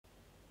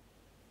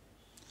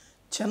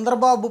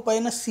చంద్రబాబు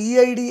పైన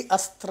సిఐడి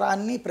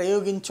అస్త్రాన్ని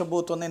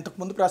ప్రయోగించబోతోంది.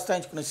 ఇంతకుముందు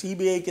ప్రస్తావించుకున్న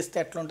సిబిఐకి ఇస్తే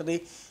ఎట్లా ఉంటుంది,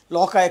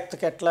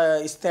 లోకాయుక్తకి ఎట్లా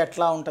ఇస్తే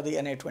ఎట్లా ఉంటుంది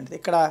అనేటువంటిది.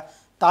 ఇక్కడ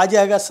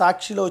తాజాగా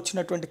సాక్షిలో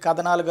వచ్చినటువంటి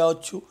కథనాలు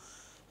కావచ్చు,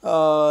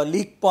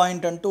 లీక్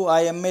పాయింట్ అంటూ ఆ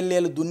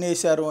ఎమ్మెల్యేలు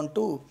దున్నేశారు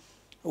అంటూ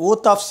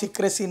oath of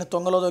సీక్రసీని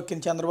తొంగలో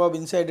దొక్కిన Chandrababu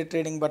insider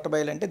trading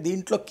బట్టబయలంటే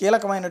దీంట్లో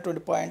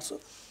కీలకమైనటువంటి పాయింట్స్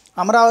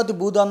అమరావతి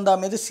భూదందా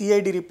మీద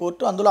సిఐడి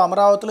రిపోర్టు. అందులో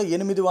అమరావతిలో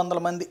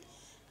 800 మంది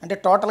అంటే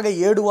టోటల్గా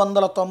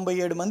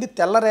 797 మంది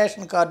తెల్ల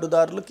రేషన్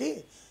కార్డుదారులకి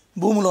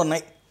భూములు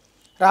ఉన్నాయి.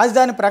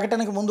 రాజధాని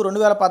ప్రకటనకు ముందు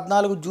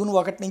 2014 జూన్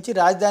 1 నుంచి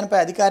రాజధానిపై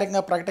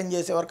అధికారికంగా ప్రకటన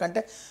చేసే వరకు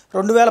అంటే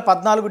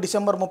 2014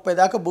 డిసెంబర్ 30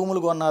 దాకా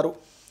భూములు కొన్నారు.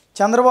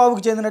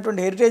 చంద్రబాబుకు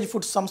చెందినటువంటి హెరిటేజ్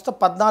ఫుడ్స్ సంస్థ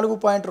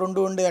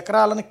 14.22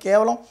 ఎకరాలను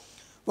కేవలం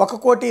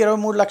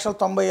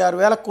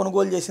 1,23,96,000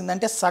 కొనుగోలు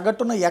చేసిందంటే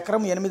సగటున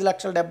ఎకరం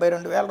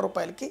 8,72,000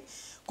 రూపాయలకి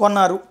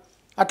కొన్నారు.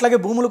 అట్లాగే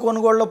భూముల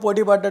కొనుగోలులో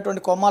పోటీ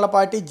పడ్డటువంటి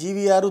కొమ్మాలపాటి,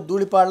 జీవీఆర్,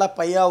 ధూళిపాళ్ల,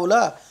 పయ్యావుల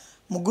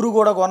ముగ్గురు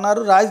కూడా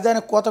కొన్నారు.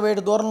 రాజధాని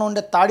కోతవేటు దూరంలో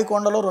ఉండే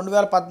తాడికొండలో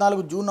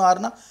 2014 జూన్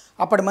 6న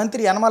అప్పటి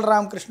మంత్రి యనమల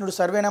రామకృష్ణుడు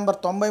సర్వే నెంబర్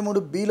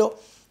 93Bలో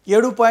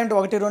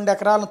 7.12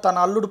 ఎకరాలను తన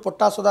అల్లుడు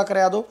పుట్టా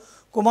సుధాకర్ యాదవ్,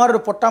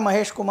 కుమారుడు పుట్టా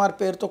మహేష్ కుమార్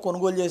పేరుతో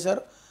కొనుగోలు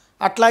చేశారు.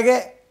 అట్లాగే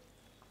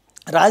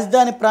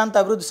రాజధాని ప్రాంత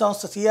అభివృద్ధి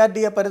సంస్థ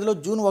సిఆర్డీఏ పరిధిలో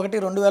జూన్ 1,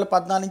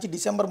 2014 నుంచి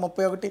డిసెంబర్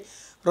 31,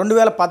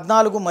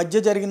 2014 మధ్య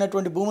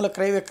జరిగినటువంటి భూముల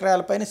క్రయ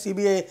విక్రయాలపైన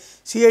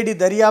సిఐడి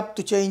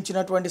దర్యాప్తు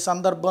చేయించినటువంటి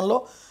సందర్భంలో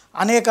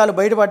అనేకాలు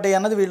బయటపడ్డాయి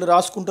అన్నది వీళ్ళు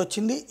రాసుకుంటూ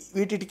వచ్చింది.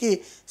 వీటికి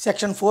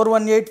సెక్షన్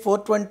 418,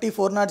 420,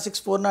 406,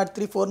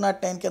 403,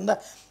 409 కింద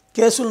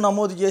కేసులు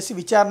నమోదు చేసి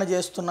విచారణ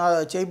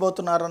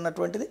చేయబోతున్నారు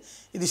అన్నటువంటిది.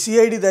 ఇది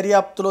సిఐడి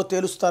దర్యాప్తులో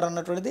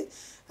తేలుస్తారన్నటువంటిది.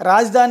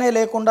 రాజధాని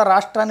లేకుండా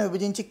రాష్ట్రాన్ని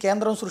విభజించి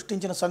కేంద్రం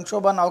సృష్టించిన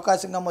సంక్షోభాన్ని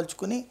అవకాశంగా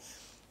మలుచుకుని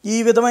ఈ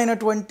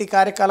విధమైనటువంటి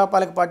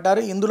కార్యకలాపాలకు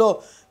పడ్డారు. ఇందులో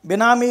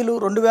బినామీలు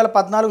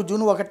 2014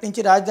 జూన్ 1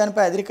 నుంచి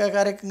రాజధానిపై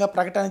అధికారికంగా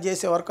ప్రకటన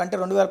చేసే వరకు అంటే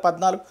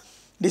 2014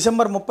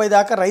 డిసెంబర్ 30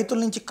 దాకా రైతుల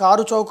నుంచి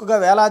కారు చౌకగా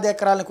వేలాది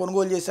ఎకరాలను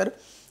కొనుగోలు చేశారు.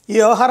 ఈ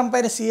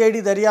వ్యవహారంపైన సిఐడి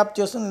దర్యాప్తు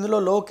చేస్తుంది. ఇందులో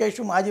లోకేష్,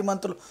 మాజీ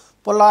మంత్రులు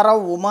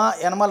పుల్లారావు, ఉమా,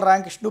 యనమల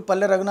రామకృష్ణుడు,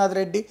 పల్లె రఘునాథ్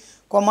రెడ్డి,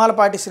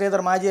 కొమ్మాలపాటి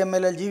శ్రీధర్, మాజీ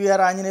ఎమ్మెల్యేలు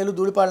జీవీఆర్ ఆంజనేయులు,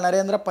 ధూళిపాళ్ల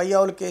నరేంద్ర,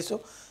 పయ్యావుల కేసు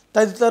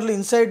తదితరులు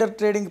ఇన్సైడర్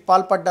ట్రేడింగ్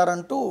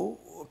పాల్పడ్డారంటూ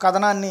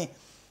కథనాన్ని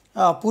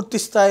పూర్తి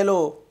స్థాయిలో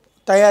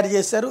తయారు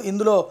చేశారు.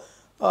 ఇందులో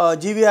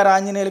జీవీఆర్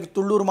ఆంజనేయులకి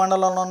తుళ్ళూరు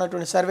మండలంలో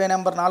ఉన్నటువంటి సర్వే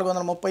నెంబర్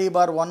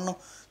 430/1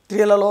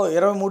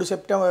 23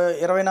 సెప్టెంబర్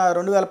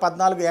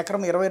 2014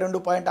 ఎకరం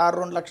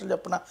 22.62 లక్షలు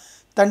చొప్పున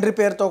తండ్రి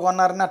పేరుతో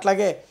కొన్నారని,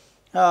 అట్లాగే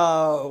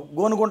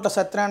గోనుగుంట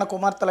సత్యనారాయణ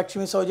కుమార్తె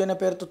లక్ష్మీ సౌజన్య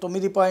పేరుతో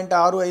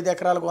 9.65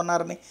 ఎకరాలు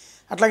కొన్నారని,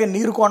 అట్లాగే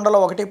నీరుకొండలో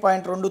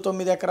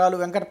 1.29 ఎకరాలు,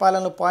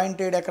 వెంకటపాలెంలో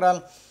 0.7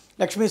 ఎకరాలు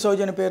లక్ష్మీ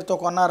సౌజన్య పేరుతో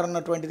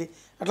కొన్నారన్నటువంటిది.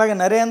 అట్లాగే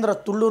నరేంద్ర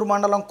తుళ్ళూరు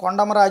మండలం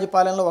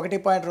కొండమరాజుపాలెంలో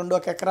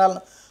 1.21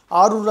 ఎకరాలను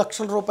 6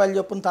 లక్షల రూపాయల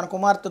చొప్పున తన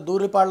కుమార్తె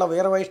ధూళిపాళ్ల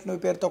వీరవైష్ణవి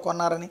పేరుతో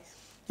కొన్నారని,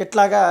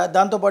 ఇట్లాగా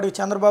దాంతోపాటు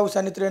చంద్రబాబు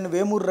సన్నిహితులైన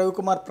వేమూరు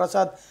రవికుమార్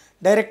ప్రసాద్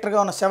డైరెక్టర్గా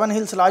ఉన్న 7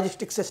 hills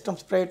logistics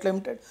systems private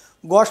limited,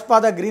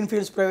 గోష్పాద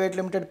గ్రీన్ఫీల్డ్స్ private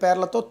limited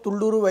పేర్లతో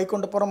తుళ్ళూరు,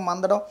 వైకుంఠపురం,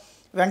 మందడం,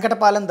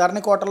 వెంకటపాలెం,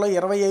 ధరణికోటలో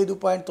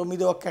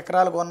 25.91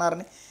 ఎకరాలు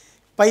కొన్నారని,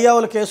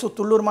 పయ్యావుల కేసు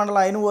తుళ్ళూరు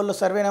మండలం ఐనువోల్లో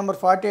సర్వే నెంబర్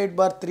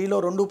 48/3లో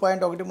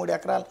 2.13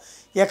 ఎకరాలు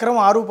ఎకరం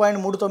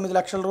 6.39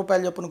 లక్షల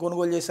రూపాయల చొప్పున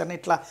కొనుగోలు చేశారని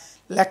ఇట్లా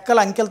లెక్కల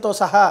అంకెలతో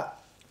సహా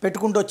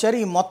పెట్టుకుంటూ వచ్చారు.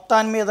 ఈ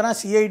మొత్తాన్ని మీదన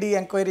సిఐడి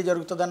ఎంక్వైరీ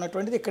జరుగుతుంది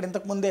అన్నటువంటిది ఇక్కడ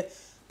ఇంతకుముందే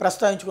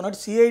ప్రస్తావించుకున్నట్టు.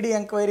 సిఐడి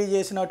ఎంక్వైరీ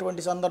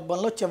చేసినటువంటి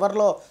సందర్భంలో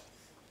చివరిలో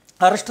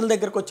అరెస్టుల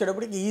దగ్గరకు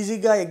వచ్చేటప్పటికి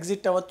ఈజీగా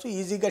ఎగ్జిట్ అవ్వచ్చు,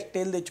 ఈజీగా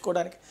స్టేలు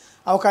తెచ్చుకోవడానికి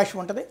అవకాశం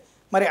ఉంటుంది.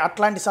 మరి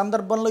అట్లాంటి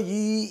సందర్భంలో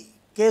ఈ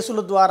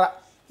కేసుల ద్వారా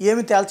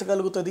ఏమి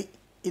తేల్చగలుగుతుంది?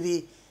 ఇది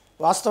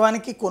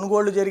వాస్తవానికి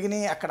కొనుగోళ్లు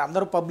జరిగినాయి, అక్కడ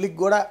అందరూ పబ్లిక్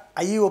కూడా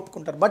అయ్యి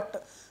ఒప్పుకుంటారు. బట్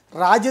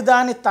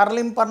రాజధాని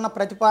తరలింపన్న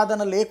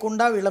ప్రతిపాదన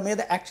లేకుండా వీళ్ళ మీద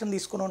యాక్షన్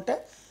తీసుకుని ఉంటే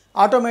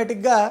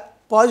ఆటోమేటిక్గా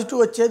పాజిటివ్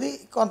వచ్చేది.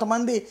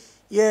 కొంతమంది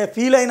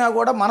ఫీల్ అయినా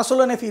కూడా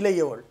మనసులోనే ఫీల్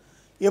అయ్యేవాళ్ళు.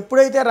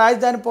 ఎప్పుడైతే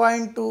రాజధాని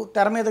పాయింట్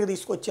తెర మీదకి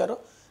తీసుకొచ్చారో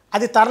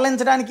అది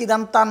తరలించడానికి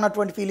ఇదంతా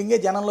అన్నటువంటి ఫీలింగే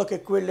జనంలోకి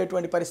ఎక్కువ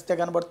వెళ్ళేటువంటి పరిస్థితి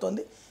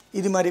కనబడుతుంది.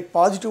 ఇది మరి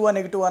పాజిటివ్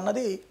నెగిటివ్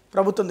అన్నది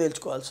ప్రభుత్వం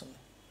తేల్చుకోవాల్సింది.